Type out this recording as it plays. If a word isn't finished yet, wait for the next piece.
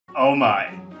Oh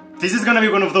my, this is gonna be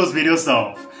one of those videos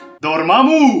of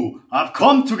Dormammu, I've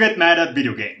come to get mad at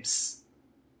video games.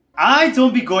 I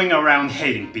don't be going around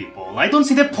hating people. I don't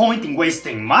see the point in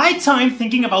wasting my time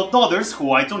thinking about others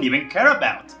who I don't even care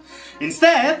about.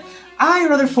 Instead, I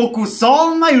rather focus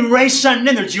all my rage and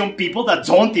energy on people that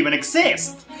don't even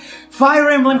exist. Fire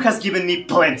Emblem has given me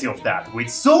plenty of that, with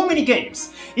so many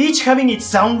games, each having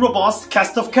its own robust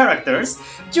cast of characters.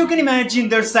 You can imagine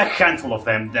there's a handful of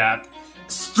them that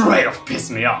straight up piss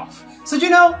me off. So you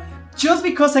know, just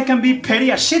because I can be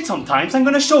petty as shit sometimes, I'm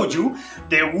gonna show you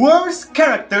the worst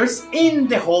characters in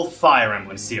the whole Fire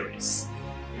Emblem series.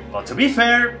 But to be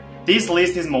fair, this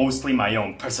list is mostly my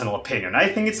own personal opinion. I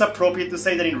think it's appropriate to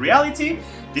say that in reality,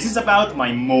 this is about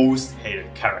my most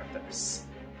hated characters.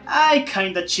 I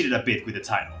kinda cheated a bit with the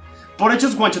title, but I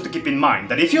just want you to keep in mind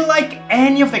that if you like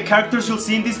any of the characters you'll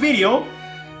see in this video,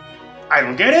 I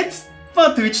don't get it,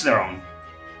 but to each their own.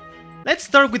 Let's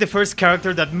start with the first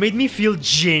character that made me feel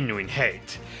genuine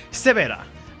hate, Severa.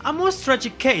 A most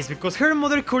tragic case because her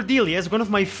mother Cordelia is one of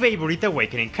my favorite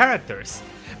Awakening characters.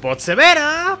 But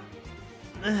Severa...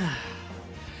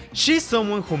 she's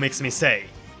someone who makes me say,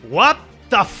 what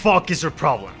the fuck is your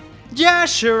problem? Yeah,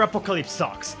 sure, Apocalypse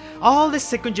sucks. All the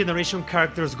second generation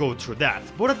characters go through that,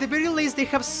 but at the very least they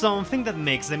have something that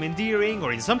makes them endearing,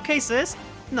 or in some cases,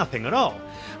 nothing at all.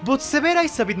 But Severa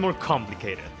is a bit more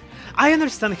complicated. I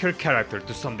understand her character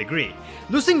to some degree.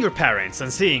 Losing your parents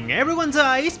and seeing everyone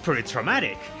die is pretty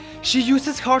traumatic. She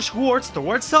uses harsh words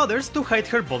towards others to hide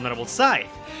her vulnerable side.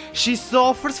 She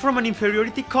suffers from an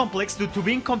inferiority complex due to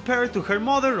being compared to her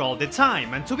mother all the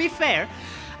time, and to be fair,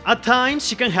 at times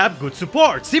she can have good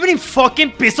supports, even in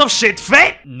fucking piece of shit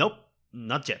fate! Nope,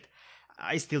 not yet.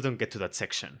 I still don't get to that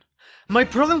section. My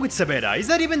problem with Severa is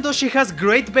that even though she has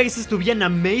great basis to be an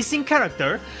amazing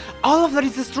character, all of that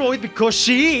is destroyed because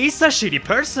she is a shitty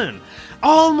person.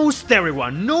 Almost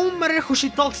everyone, no matter who she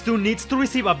talks to, needs to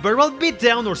receive a verbal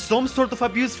beatdown or some sort of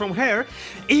abuse from her,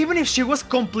 even if she was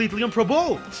completely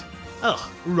unprovoked. Ugh,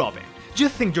 Robin, you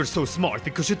think you're so smart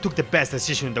because you took the best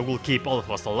decision that will keep all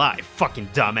of us alive, fucking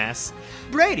dumbass.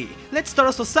 Brady, let's start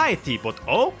a society, but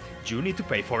oh, you need to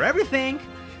pay for everything.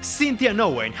 Cynthia and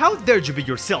Owen, how dare you be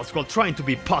yourselves while trying to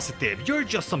be positive, you're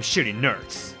just some shitty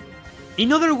nerds.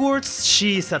 In other words,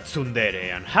 she's a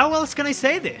tsundere, and how else can I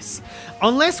say this?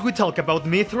 Unless we talk about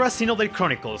Mithra Xenoblade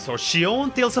Chronicles or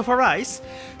Shion Tales of Arise,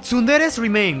 tsunderes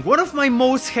remain one of my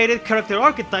most hated character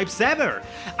archetypes ever,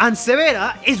 and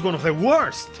Severa is one of the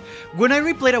worst. When I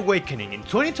replayed Awakening in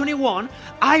 2021,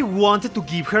 I wanted to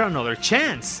give her another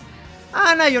chance,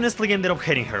 and I honestly ended up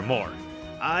hating her more.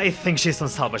 I think she's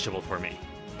unsalvageable for me.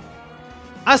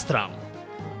 Astram.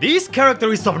 This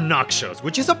character is obnoxious,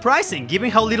 which is surprising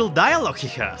given how little dialogue he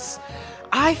has.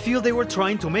 I feel they were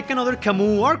trying to make another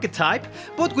Camus archetype,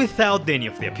 but without any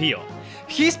of the appeal.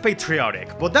 He's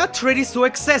patriotic, but that trait is so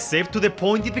excessive to the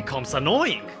point it becomes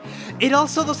annoying. It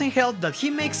also doesn't help that he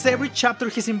makes every chapter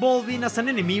he's involved in as an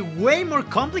enemy way more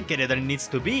complicated than it needs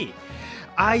to be.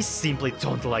 I simply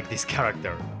don't like this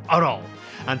character, at all.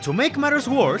 And to make matters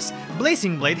worse,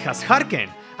 Blazing Blade has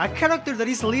Harken, a character that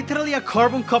is literally a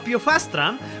carbon copy of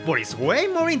Astram, but is way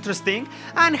more interesting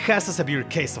and has a severe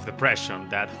case of depression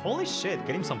that, holy shit,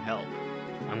 get him some help.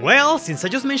 And well, since I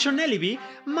just mentioned Eliby,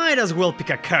 might as well pick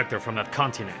a character from that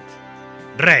continent.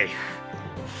 Reich.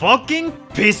 Fucking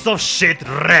piece of shit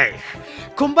Reich.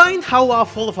 Combine how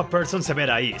awful of a person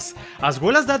Severa is, as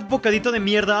well as that bocadito de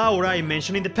mierda aura I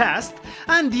mentioned in the past,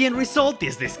 and the end result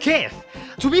is this kid.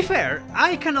 To be fair,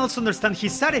 I can also understand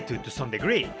his attitude to some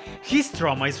degree. His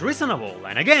trauma is reasonable,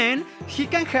 and again, he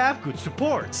can have good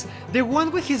supports. The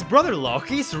one with his brother-in-law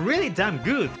is really damn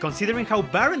good, considering how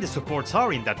barren the supports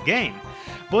are in that game.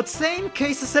 But same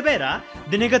case as Severa,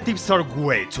 the negatives are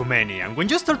way too many, and when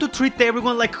you start to treat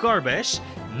everyone like garbage,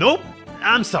 nope,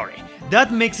 I'm sorry.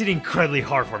 That makes it incredibly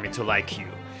hard for me to like you.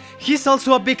 He's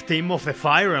also a victim of the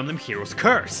Fire Emblem Hero's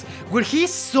curse, where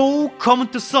he's so common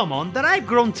to summon that I've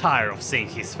grown tired of seeing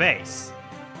his face.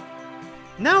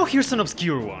 Now here's an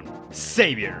obscure one,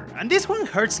 Savior, and this one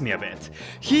hurts me a bit.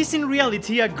 He's in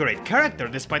reality a great character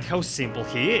despite how simple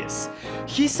he is.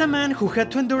 He's a man who had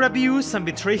to endure abuse and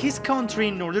betray his country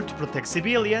in order to protect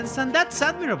civilians, and that's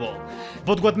admirable.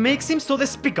 But what makes him so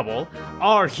despicable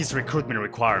are his recruitment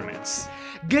requirements.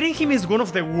 Getting him is one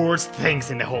of the worst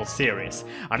things in the whole series,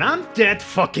 and I'm dead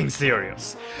fucking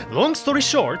serious. Long story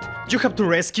short, you have to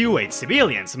rescue 8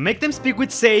 civilians, make them speak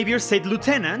with Xavier's 8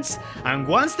 lieutenants, and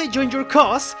once they join your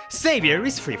cause, Xavier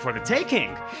is free for the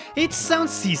taking. It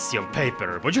sounds easy on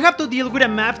paper, but you have to deal with a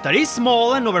map that is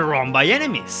small and overrun by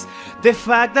enemies. The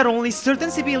fact that only certain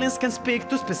civilians can speak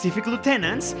to specific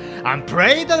lieutenants, and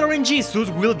pray that RNGesus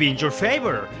will be in your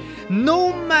favor.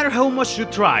 No matter how much you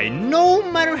try, no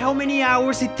matter how many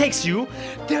hours it takes you,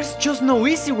 there's just no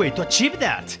easy way to achieve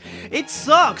that. It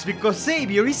sucks because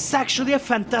Xavier is actually a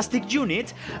fantastic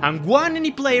unit and one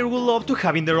any player will love to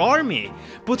have in their army,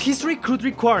 but his recruit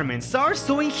requirements are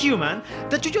so inhuman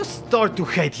that you just start to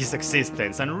hate his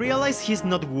existence and realize he's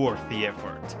not worth the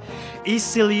effort.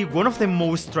 Easily one of the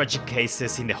most tragic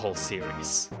cases in the whole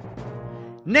series.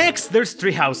 Next, there's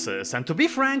Three Houses, and to be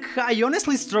frank, I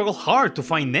honestly struggle hard to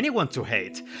find anyone to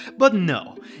hate. But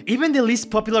no, even the least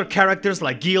popular characters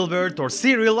like Gilbert or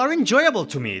Cyril are enjoyable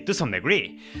to me, to some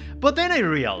degree. But then I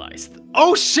realized,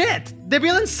 oh shit, the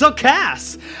villains suck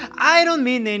ass! I don't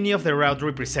mean any of the route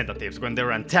representatives when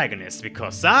they're antagonists,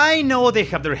 because I know they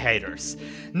have their haters.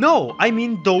 No, I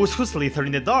mean those who slither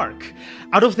in the dark.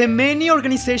 Out of the many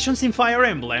organizations in Fire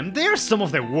Emblem, they are some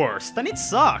of the worst, and it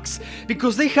sucks,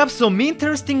 because they have some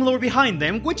interesting lore behind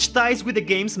them which ties with the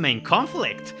game's main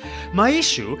conflict. My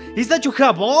issue is that you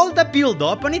have all the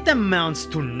build-up and it amounts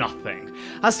to nothing.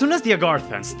 As soon as the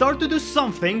Agarthans start to do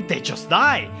something, they just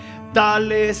die.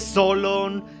 Dale,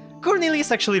 Solon... Cornelia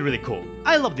is actually really cool.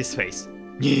 I love this face.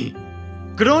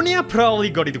 Gronia probably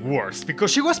got it worse,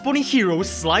 because she was putting heroes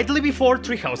slightly before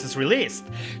Three Houses released.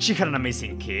 She had an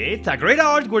amazing kit, a great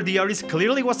art where the artist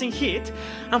clearly wasn't hit,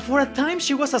 and for a time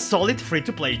she was a solid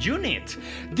free-to-play unit.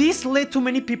 This led too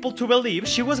many people to believe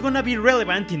she was gonna be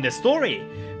relevant in the story.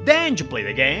 Then you play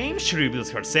the game, she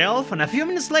reveals herself, and a few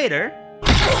minutes later...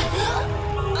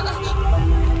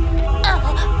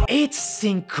 It's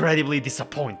incredibly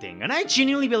disappointing, and I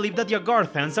genuinely believe that the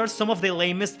Agarthans are some of the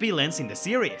lamest villains in the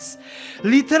series.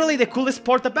 Literally the coolest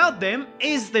part about them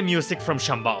is the music from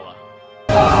Shambhala.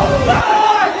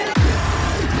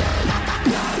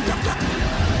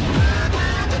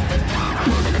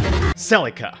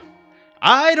 Celica.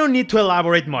 I don't need to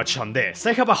elaborate much on this,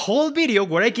 I have a whole video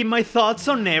where I give my thoughts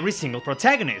on every single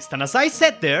protagonist, and as I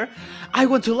said there, I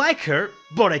want to like her,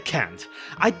 but I can't.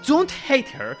 I don't hate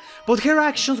her, but her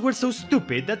actions were so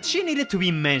stupid that she needed to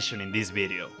be mentioned in this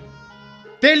video.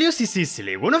 Telios is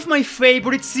easily one of my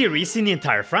favorite series in the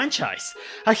entire franchise.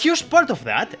 A huge part of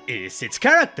that is its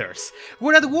characters,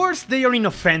 where at worst they are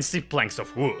inoffensive planks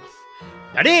of wood.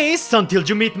 That is, until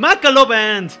you meet Makalov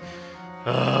and...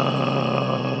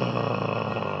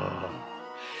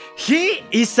 He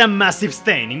is a massive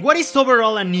stain in what is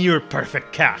overall a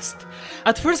near-perfect cast.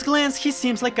 At first glance he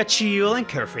seems like a chill and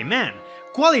carefree man,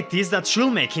 qualities that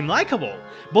should make him likable,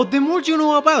 but the more you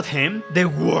know about him, the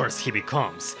worse he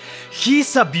becomes.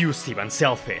 He's abusive and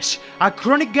selfish, a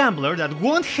chronic gambler that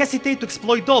won't hesitate to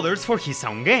exploit others for his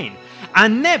own gain,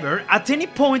 and never at any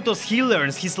point does he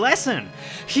learn his lesson.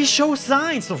 He shows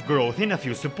signs of growth in a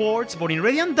few supports, but in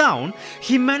Radiant Dawn,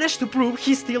 he managed to prove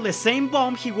he's still the same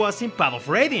bomb he was in Path of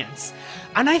Radiance.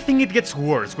 And I think it gets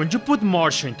worse when you put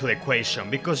Marcia into the equation,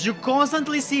 because you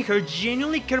constantly see her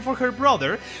genuinely care for her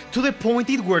brother to the point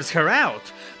it wears her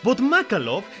out, but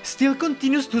Makalov still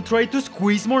continues to try to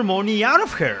squeeze more money out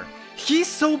of her. He's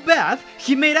so bad,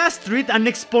 he made Astrid an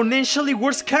exponentially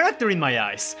worse character in my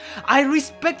eyes. I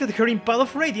respected her in Path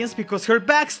of Radiance because her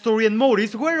backstory and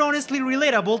motives were honestly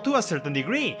relatable to a certain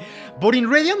degree, but in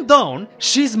Radiant Dawn,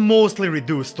 she's mostly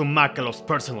reduced to Makalov's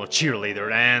personal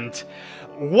cheerleader, and...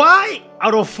 why,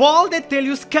 out of all the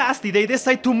Telios cast, did they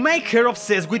decide to make her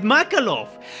obsessed with Makalov?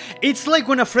 It's like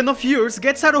when a friend of yours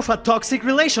gets out of a toxic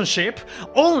relationship,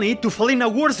 only to fall in a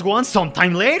worse one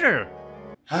sometime later.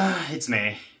 It's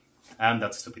me. I'm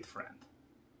that stupid friend.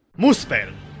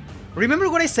 Muspel. Remember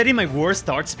what I said in my worst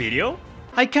arts video?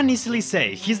 I can easily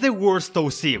say he's the worst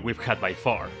OC we've had by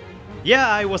far. Yeah,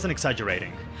 I wasn't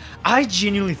exaggerating. I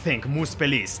genuinely think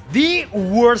Muspel is the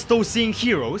worst OC in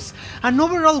Heroes, and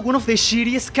overall one of the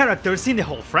shittiest characters in the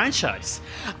whole franchise.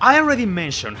 I already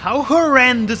mentioned how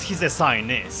horrendous his design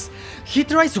is. He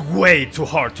tries way too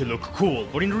hard to look cool,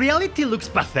 but in reality looks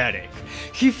pathetic.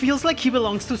 He feels like he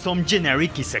belongs to some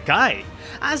generic isekai,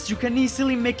 as you can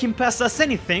easily make him pass as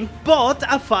anything but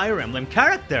a Fire Emblem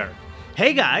character.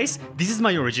 Hey guys, this is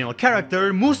my original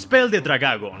character, Muspel the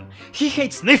Dragagon. He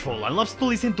hates Sniffle and loves to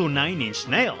listen to 9 Inch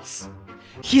Nails.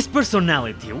 His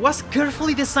personality was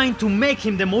carefully designed to make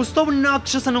him the most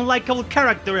obnoxious and unlikable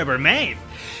character ever made.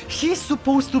 He's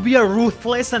supposed to be a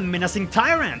ruthless and menacing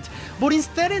tyrant, but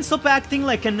instead ends up acting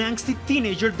like an angsty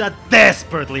teenager that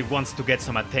desperately wants to get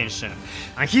some attention.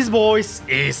 And his voice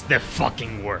is the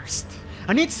fucking worst.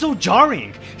 And it's so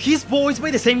jarring. He's voiced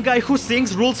by the same guy who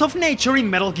sings Rules of Nature in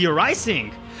Metal Gear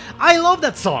Rising. I love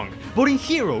that song, but in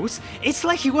Heroes, it's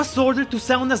like he was ordered to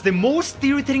sound as the most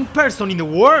irritating person in the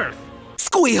world.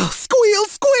 Squeal, squeal,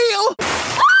 squeal!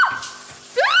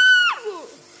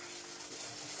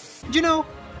 You know,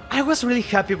 I was really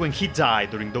happy when he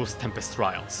died during those Tempest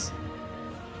trials.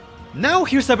 Now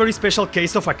here's a very special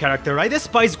case of a character I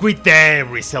despise with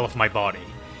every cell of my body.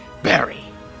 Barry.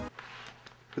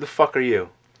 Who the fuck are you?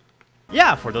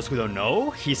 Yeah, for those who don't know,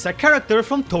 he's a character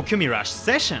from Tokyo Mirage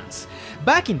Sessions.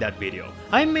 Back in that video,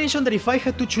 I mentioned that if I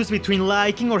had to choose between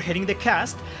liking or hating the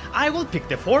cast, I will pick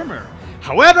the former.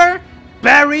 However,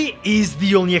 Barry is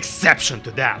the only exception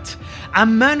to that. A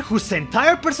man whose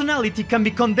entire personality can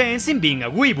be condensed in being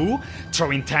a weeboo,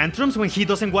 throwing tantrums when he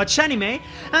doesn't watch anime,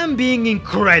 and being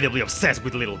incredibly obsessed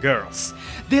with little girls.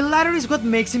 The latter is what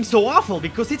makes him so awful,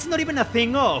 because it's not even a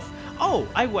thing of, oh,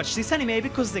 I watched this anime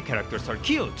because the characters are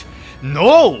cute.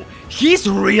 No! He's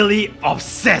really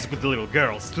obsessed with the little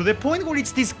girls, to the point where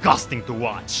it's disgusting to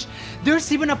watch.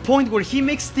 There's even a point where he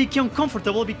makes Tiki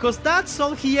uncomfortable because that's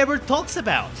all he ever talks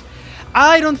about.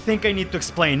 I don't think I need to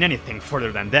explain anything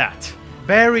further than that.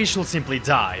 Barry should simply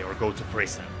die or go to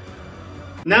prison.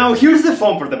 Now here's the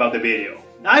fun part about the video.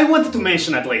 I wanted to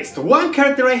mention at least one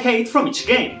character I hate from each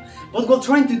game, but while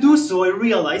trying to do so I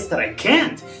realized that I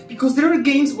can't, because there are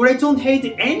games where I don't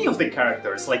hate any of the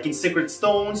characters, like in Secret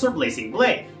Stones or Blazing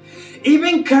Blade.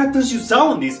 Even characters you saw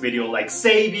on this video, like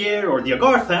Xavier or the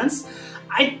Agarthans,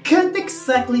 I can't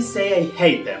exactly say I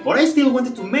hate them, but I still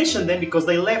wanted to mention them because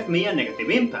they left me a negative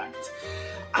impact.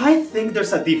 I think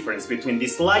there's a difference between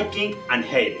disliking and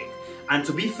hating. And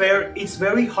to be fair, it's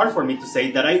very hard for me to say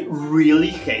that I really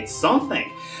hate something.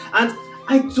 And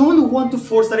I don't want to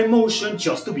force that emotion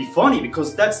just to be funny,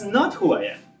 because that's not who I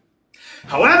am.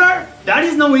 However, that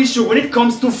is no issue when it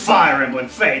comes to Fire Emblem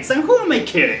Fates, and who am I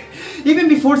kidding? Even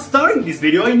before starting this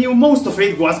video, I knew most of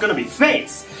it was gonna be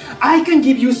Fates. I can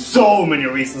give you so many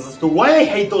reasons as to why I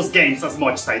hate those games as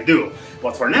much as I do,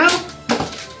 but for now,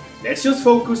 let's just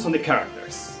focus on the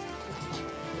characters.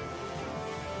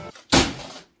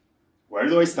 Where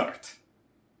do I start?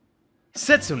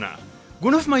 Setsuna.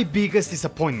 One of my biggest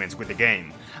disappointments with the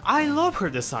game. I love her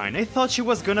design, I thought she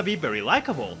was gonna be very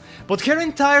likable, but her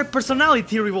entire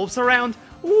personality revolves around,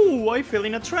 ooh, I fell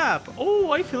in a trap,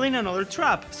 oh, I fell in another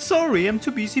trap, sorry, I'm too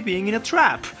busy being in a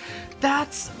trap.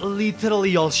 That's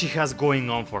literally all she has going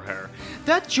on for her.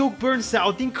 That joke burns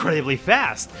out incredibly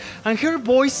fast, and her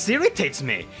voice irritates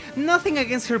me. Nothing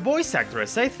against her voice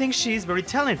actress, I think she is very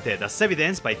talented, as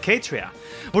evidenced by Katria.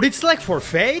 But it's like for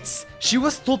Fates, she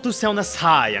was told to sound as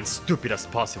high and stupid as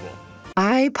possible.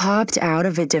 I popped out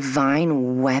of a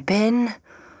divine weapon?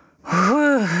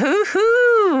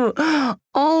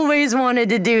 Always wanted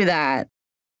to do that.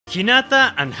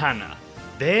 Hinata and Hana.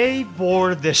 They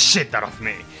bore the shit out of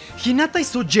me. Hinata is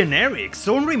so generic,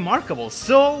 so unremarkable,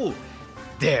 so...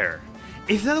 there.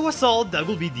 If that was all, that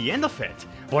would be the end of it.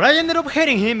 But I ended up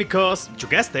hating him because, you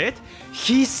guessed it,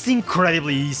 he's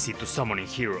incredibly easy to summon in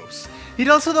Heroes. It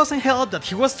also doesn't help that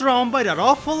he was drawn by that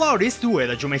awful artist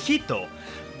Ueda Yumehito.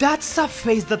 That's a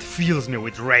face that fills me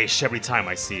with rage every time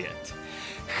I see it.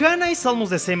 Hana is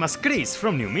almost the same as Chris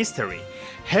from New Mystery.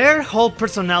 Her whole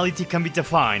personality can be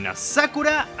defined as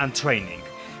Sakura and training.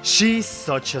 She's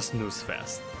such a snooze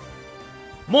fest.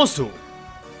 Mosu.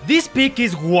 This pick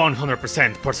is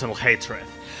 100% personal hatred.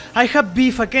 I have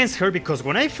beef against her because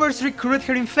when I first recruited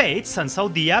her in Fates and saw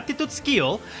the aptitude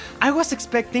skill, I was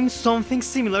expecting something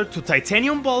similar to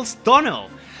Titanium Ball's Tunnel.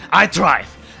 I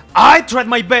tried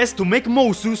my best to make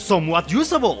Mosu somewhat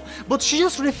usable, but she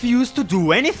just refused to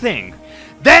do anything.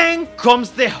 Then comes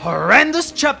the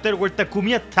horrendous chapter where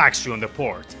Takumi attacks you on the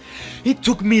port. It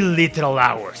took me literal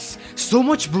hours, so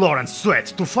much blood and sweat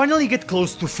to finally get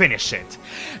close to finish it.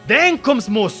 Then comes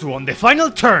Mosu on the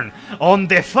final turn, on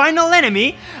the final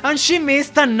enemy, and she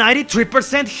missed a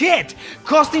 93% hit,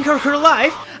 costing her her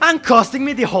life and costing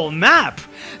me the whole map.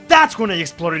 That's when I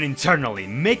exploded internally,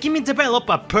 making me develop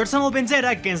a personal vendetta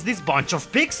against this bunch of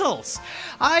pixels.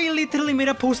 I literally made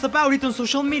a post about it on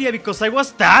social media because I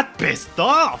was that pissed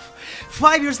off.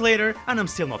 5 years later, and I'm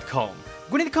still not calm.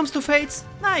 When it comes to Fates,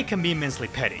 I can be immensely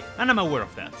petty, and I'm aware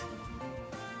of that.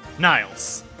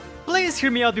 Niles. Please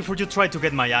hear me out before you try to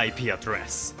get my IP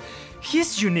address.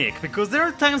 He's unique because there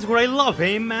are times where I love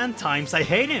him and times I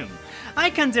hate him. I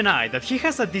can't deny that he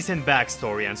has a decent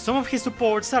backstory and some of his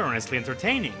supports are honestly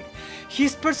entertaining.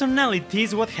 His personality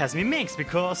is what has me mixed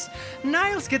because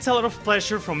Niles gets a lot of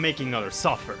pleasure from making others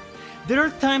suffer. There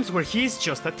are times where he is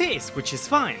just a tease, which is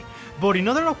fine, but in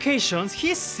other occasions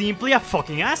he is simply a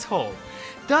fucking asshole.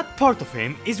 That part of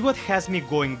him is what has me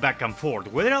going back and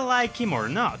forth whether I like him or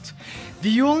not.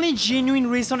 The only genuine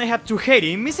reason I have to hate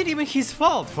him isn't even his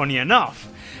fault, funny enough.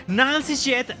 Niles is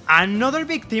yet another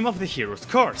victim of the hero's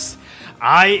curse.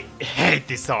 I hate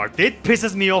this art, it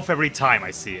pisses me off every time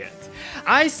I see it.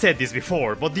 I said this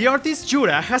before, but the artist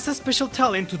Jura has a special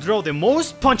talent to draw the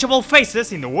most punchable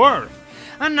faces in the world,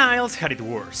 and Niles had it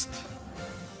worst.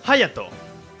 Hayato.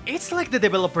 It's like the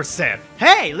developer said,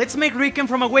 hey, let's make Riken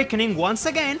from Awakening once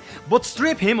again, but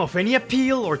strip him of any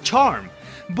appeal or charm.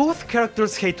 Both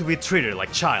characters hate to be treated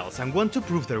like childs and want to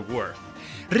prove their worth.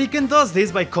 Riken does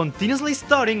this by continuously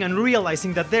studying and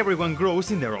realizing that everyone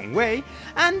grows in their own way,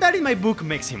 and that in my book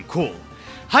makes him cool.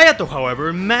 Hayato,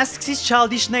 however, masks his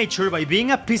childish nature by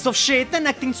being a piece of shit and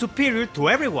acting superior to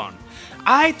everyone.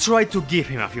 I tried to give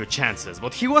him a few chances,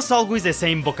 but he was always the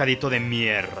same bocadito de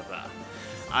mierda.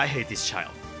 I hate this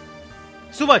child.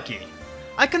 Tsubaki.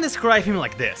 I can describe him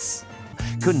like this.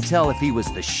 Couldn't tell if he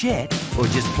was the shit or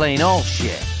just plain all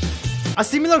shit. A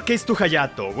similar case to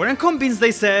Hayato, where I'm convinced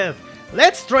they said,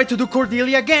 let's try to do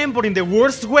Cordelia again, but in the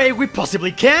worst way we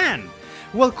possibly can.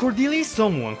 While Cordelia is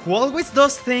someone who always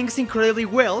does things incredibly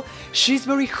well, she's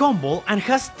very humble and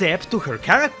has depth to her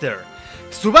character.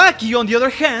 Tsubaki, on the other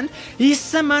hand,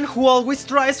 is a man who always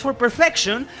strives for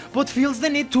perfection, but feels the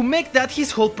need to make that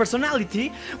his whole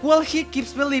personality, while he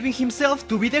keeps believing himself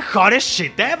to be the hottest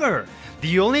shit ever.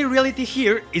 The only reality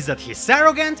here is that he's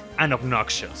arrogant and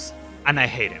obnoxious, and I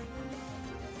hate him.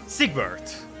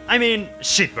 Siegbert. I mean,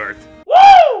 Shitbert.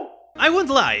 Woo! I won't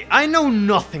lie, I know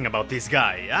nothing about this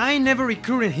guy, I never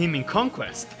recruited him in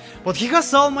Conquest. But he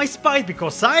has all my spite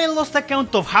because I lost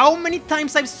account of how many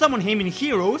times I've summoned him in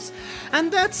Heroes,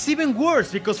 and that's even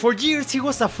worse because for years he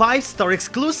was a 5-star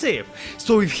exclusive,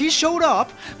 so if he showed up,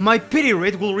 my pity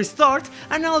rate will restart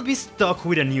and I'll be stuck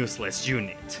with an useless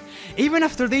unit. Even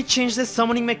after they changed the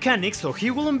summoning mechanics so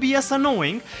he wouldn't be as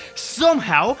annoying,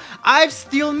 somehow I've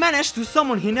still managed to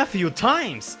summon him a few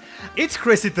times. It's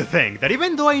crazy to think that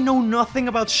even though I know nothing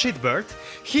about Shitbert,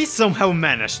 he somehow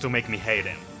managed to make me hate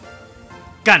him.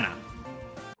 Kana.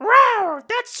 Rawr,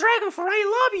 that's Dragon for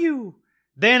I love you!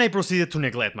 Then I proceeded to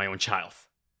neglect my own child.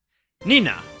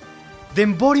 Nina. The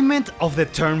embodiment of the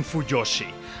term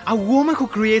Fuyoshi, a woman who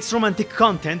creates romantic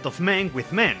content of men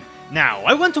with men. Now,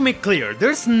 I want to make clear,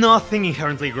 there's nothing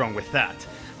inherently wrong with that.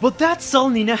 But that's all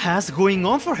Nina has going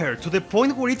on for her, to the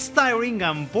point where it's tiring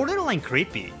and borderline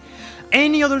creepy.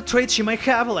 Any other trait she might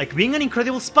have, like being an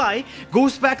incredible spy,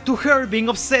 goes back to her being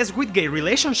obsessed with gay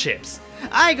relationships.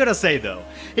 I gotta say though,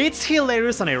 it's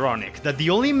hilarious and ironic that the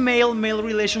only male-male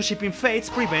relationship in Fates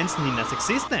prevents Nina's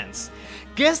existence.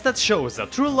 Guess that shows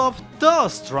that true love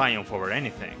does triumph over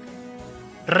anything.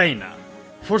 Reina.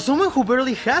 For someone who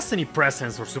barely has any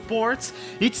presence or supports,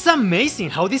 it's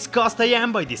amazing how disgusted I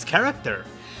am by this character.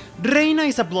 Reina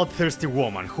is a bloodthirsty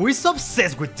woman who is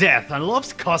obsessed with death and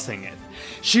loves causing it.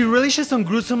 She relishes on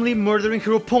gruesomely murdering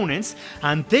her opponents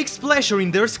and takes pleasure in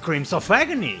their screams of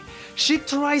agony. She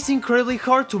tries incredibly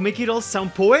hard to make it all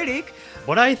sound poetic,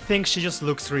 but I think she just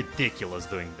looks ridiculous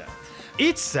doing that.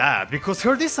 It's sad because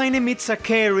her design emits a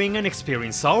caring and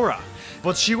experienced aura,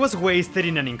 but she was wasted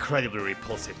in an incredibly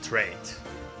repulsive trait.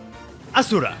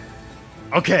 Asura.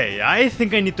 Okay, I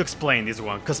think I need to explain this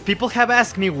one, cause people have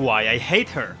asked me why I hate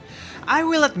her. I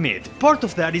will admit, part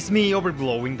of that is me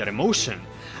overblowing that emotion.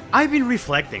 I've been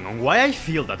reflecting on why I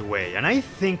feel that way, and I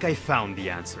think I found the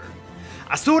answer.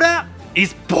 Asura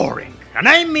is boring, and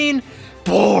I mean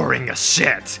boring as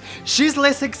shit. She's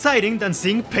less exciting than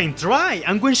seeing paint dry,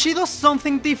 and when she does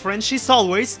something different, she's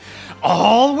always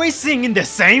singing the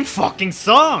same fucking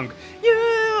song. You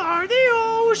are the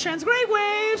ocean's great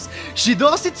waves. She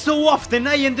does it so often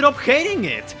I ended up hating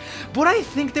it. But I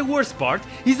think the worst part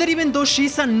is that even though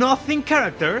she's a nothing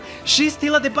character, she's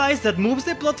still a device that moves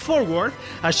the plot forward,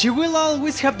 as she will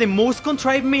always have the most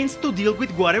contrived means to deal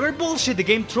with whatever bullshit the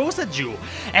game throws at you,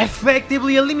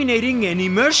 effectively eliminating any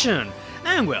immersion.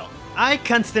 And well, I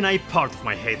can't deny part of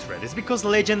my hatred is because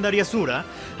Legendary Asura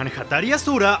and Hatari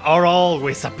Asura are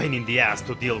always a pain in the ass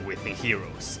to deal with in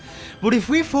Heroes. But if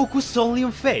we focus solely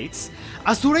on Fates,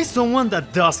 Asura is someone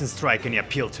that doesn't strike any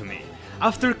appeal to me.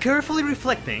 After carefully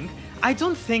reflecting, I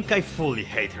don't think I fully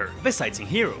hate her, besides in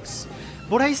Heroes.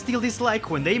 But I still dislike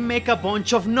when they make a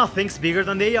bunch of nothings bigger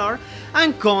than they are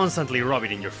and constantly rub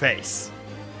it in your face.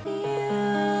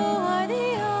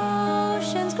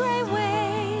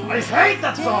 I hate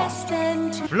that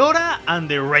song! Flora and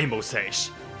the Rainbow Sage.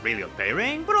 Really odd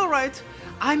pairing, but alright.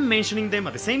 I'm mentioning them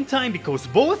at the same time because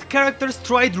both characters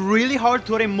tried really hard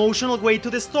to add emotional weight to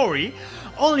the story,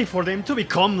 only for them to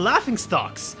become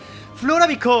laughingstocks. Flora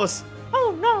because...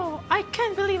 Oh no, I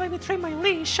can't believe I betrayed my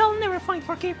leash, I'll never find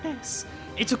forgiveness.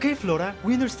 It's okay, Flora,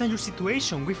 we understand your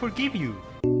situation, we forgive you.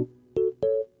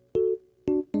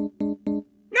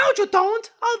 No, you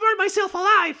don't! I'll burn myself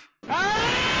alive!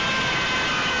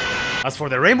 As for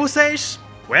the Rainbow Sage,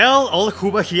 well, all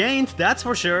Huba he ain't, that's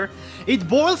for sure. It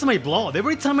boils my blood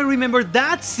every time I remember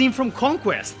that scene from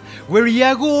Conquest, where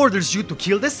Iago orders you to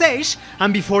kill the Sage,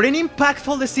 and before any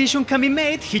impactful decision can be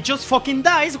made, he just fucking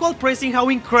dies while praising how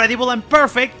incredible and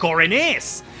perfect Corrin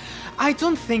is. I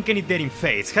don't think any dating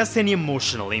phase has any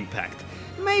emotional impact.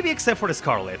 Maybe except for the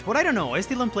Scarlet, but I don't know, I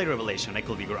still don't play Revelation, I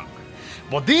could be wrong.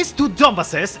 But these two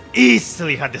dumbasses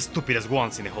easily had the stupidest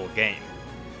ones in the whole game.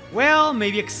 Well,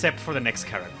 maybe except for the next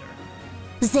character.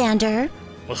 Xander?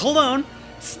 But hold on,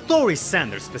 Story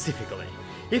Xander specifically.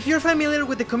 If you're familiar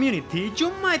with the community,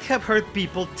 you might have heard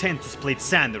people tend to split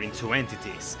Xander in two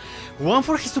entities. One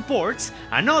for his supports,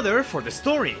 another for the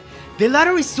story. The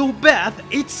latter is so bad,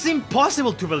 it's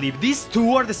impossible to believe these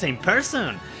two are the same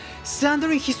person.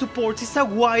 Xander in his supports is a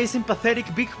wise,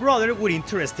 empathetic big brother with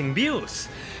interesting views.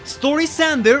 Story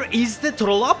Xander is the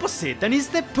total opposite, and is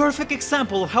the perfect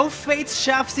example of how Fate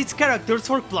shafts its characters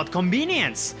for plot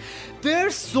convenience.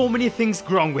 There's so many things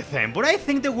wrong with him, but I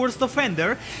think the worst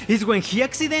offender is when he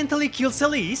accidentally kills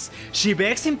Elise, she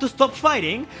begs him to stop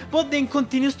fighting, but then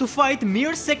continues to fight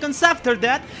mere seconds after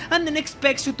that, and then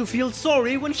expects you to feel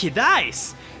sorry when he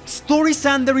dies. Story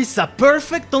Xander is a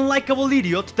perfect, unlikable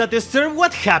idiot that deserves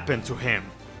what happened to him.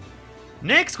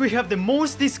 Next we have the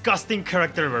most disgusting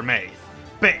character ever made.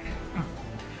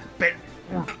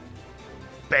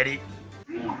 Petty.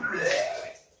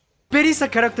 Petty's a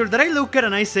character that I look at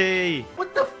and I say...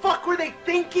 What the fuck were they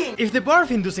thinking? If the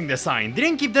barf-inducing design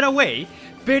didn't give that away,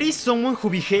 Petty is someone who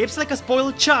behaves like a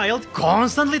spoiled child,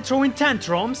 constantly throwing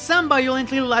tantrums and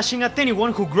violently lashing at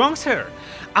anyone who wrongs her.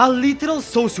 A literal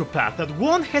sociopath that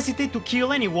won't hesitate to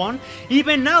kill anyone,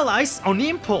 even allies, on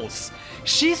impulse.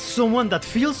 She's someone that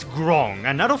feels wrong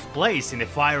and out of place in the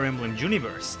Fire Emblem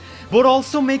universe, but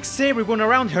also makes everyone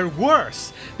around her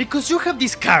worse, because you have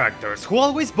these characters who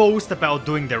always boast about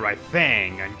doing the right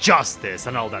thing and justice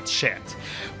and all that shit,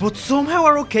 but somehow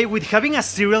are okay with having a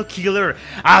serial killer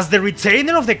as the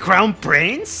retainer of the Crown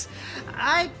Prince?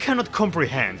 I cannot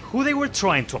comprehend who they were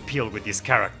trying to appeal with this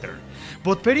character,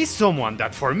 but Petty is someone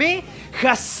that for me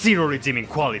has zero redeeming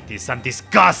qualities and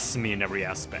disgusts me in every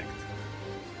aspect.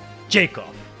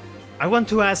 Jacob. I want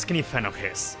to ask any fan of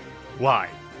his. Why?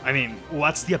 I mean,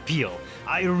 what's the appeal?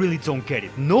 I really don't get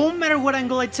it. No matter what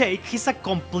angle I take, he's a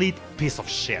complete piece of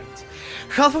shit.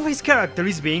 Half of his character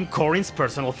is being Corrin's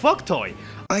personal fuck toy.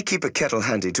 I keep a kettle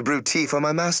handy to brew tea for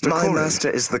my master. My master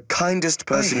is the kindest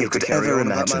person you could ever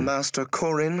imagine. My master,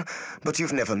 Corrin, but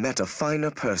you've never met a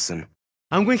finer person.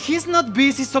 And when he's not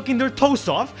busy sucking their toes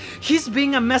off, he's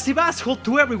being a massive asshole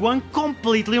to everyone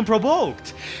completely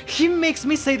unprovoked. He makes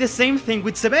me say the same thing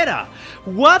with Severa.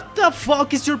 What the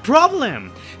fuck is your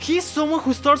problem? He's someone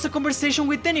who starts a conversation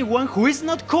with anyone who is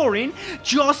not Corrin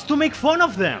just to make fun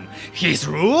of them. He's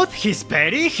rude, he's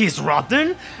petty, he's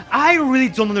rotten. I really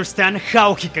don't understand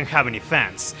how he can have any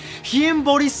fans. He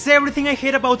embodies everything I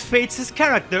hate about Fate's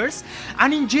characters,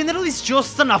 and in general is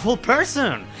just an awful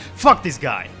person. Fuck this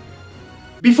guy.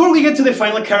 Before we get to the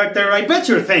final character, I bet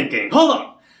you're thinking, hold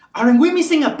on, aren't we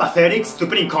missing a pathetic,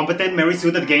 stupid, incompetent Mary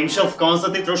Sue that Game Shelf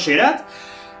constantly throws shit at?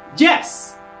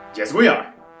 Yes we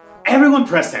are. Everyone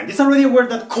present is already aware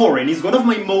that Corrin is one of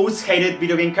my most hated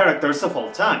video game characters of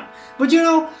all time. But you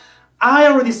know, I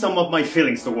already summed up my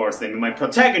feelings towards them in my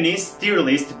protagonist tier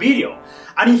list video.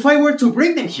 And if I were to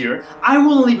bring them here, I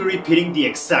will only be repeating the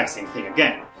exact same thing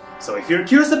again. So if you're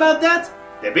curious about that,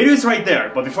 the video is right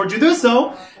there, but before you do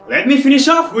so, let me finish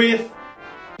off with...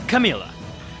 Camilla.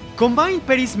 Combine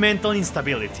Petty's mental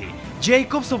instability,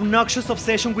 Jacob's obnoxious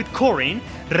obsession with Corrin,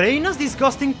 Reina's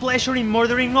disgusting pleasure in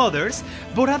murdering others,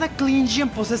 but add a clingy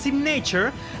and possessive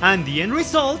nature, and the end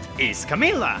result is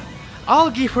Camilla.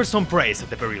 I'll give her some praise at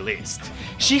the very least.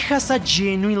 She has a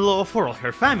genuine love for all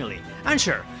her family, and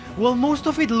sure, while most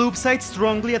of it loops side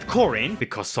strongly at Corrin,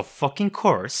 because of fucking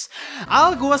course,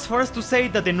 I'll go as far as to say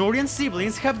that the Norian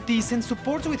siblings have decent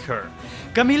support with her.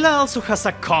 Camilla also has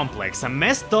a complex and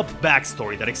messed up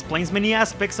backstory that explains many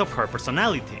aspects of her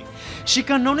personality. She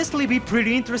can honestly be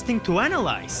pretty interesting to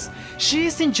analyze. She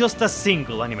isn't just a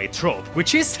single anime trope,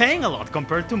 which is saying a lot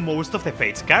compared to most of the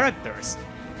Fate's characters.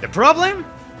 The problem?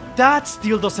 that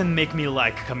still doesn't make me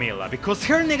like Camila, because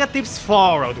her negatives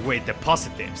far outweigh the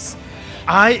positives.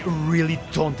 I really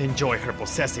don't enjoy her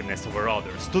possessiveness over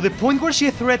others, to the point where she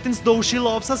threatens those she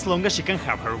loves as long as she can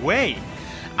have her way.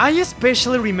 I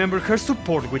especially remember her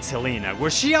support with Selena,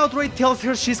 where she outright tells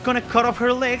her she's gonna cut off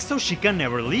her legs so she can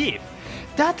never leave.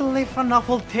 That left an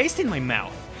awful taste in my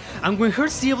mouth. And when her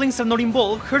siblings are not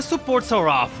involved, her supports are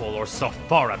awful or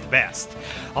subpar at best.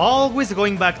 Always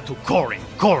going back to Corin,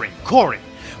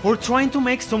 or trying to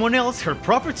make someone else her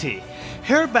property.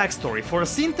 Her backstory, for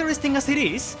as interesting as it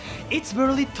is, it's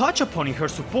barely touched upon in her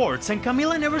supports, and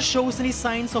Camila never shows any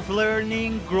signs of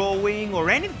learning, growing, or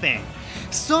anything.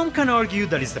 Some can argue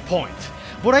that is the point,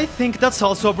 but I think that's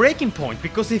also a breaking point,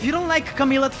 because if you don't like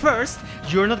Camila at first,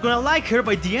 you're not gonna like her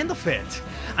by the end of it.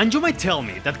 And you might tell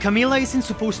me that Camila isn't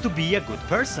supposed to be a good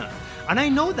person, and I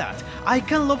know that. I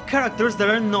can love characters that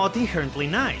are not inherently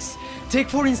nice. Take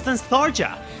for instance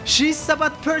Tharja. She's a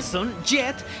bad person,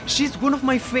 yet she's one of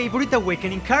my favorite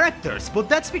awakening characters, but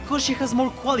that's because she has more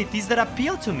qualities that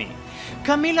appeal to me.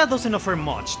 Camila doesn't offer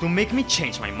much to make me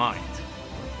change my mind.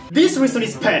 This reason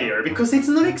is pettier, because it's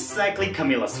not exactly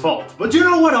Camila's fault, but you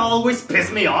know what always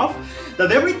pisses me off?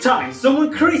 That every time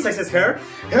someone criticizes her,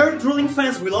 her drooling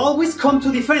fans will always come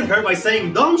to defend her by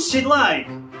saying dumb shit like,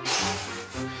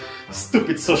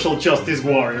 "Stupid social justice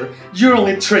warrior, you're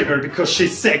only triggered because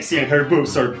she's sexy and her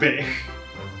boobs are big."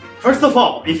 First of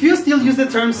all, if you still use the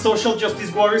term social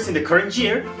justice warriors in the current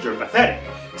year, you're pathetic.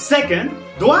 Second,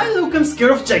 do I look I'm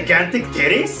scared of gigantic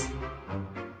titties?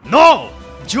 No!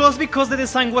 Just because the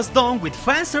design was done with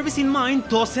fan service in mind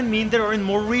doesn't mean there aren't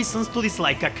more reasons to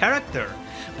dislike a character.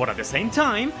 But at the same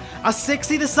time, a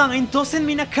sexy design doesn't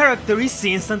mean a character is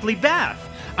instantly bad.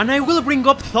 And I will bring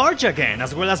up Tharja again,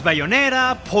 as well as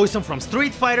Bayonetta, Poison from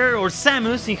Street Fighter, or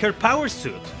Samus in her power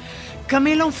suit.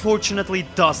 Camila unfortunately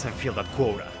doesn't fill that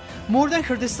quota. More than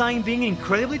her design being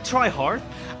incredibly try-hard,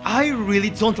 I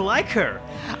really don't like her.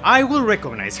 I will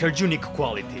recognize her unique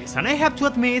qualities, and I have to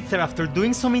admit that after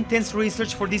doing some intense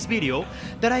research for this video,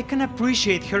 that I can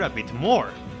appreciate her a bit more.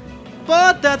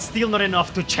 But that's still not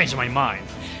enough to change my mind.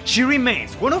 She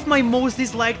remains one of my most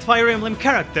disliked Fire Emblem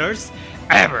characters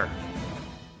ever.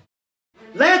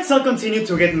 Let's all continue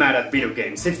to get mad at video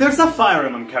games. If there's a Fire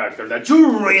Emblem character that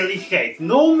you really hate,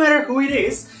 no matter who it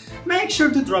is, make sure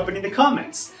to drop it in the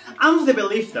comments. I'm of the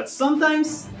belief that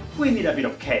sometimes we need a bit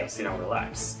of chaos in our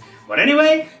lives. But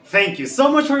anyway, thank you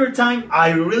so much for your time.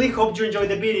 I really hope you enjoyed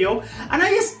the video, and I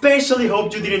especially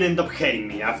hope you didn't end up hating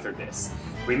me after this.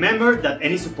 Remember that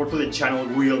any support to the channel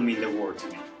will mean the world to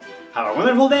me. Have a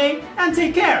wonderful day, and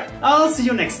take care! I'll see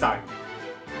you next time.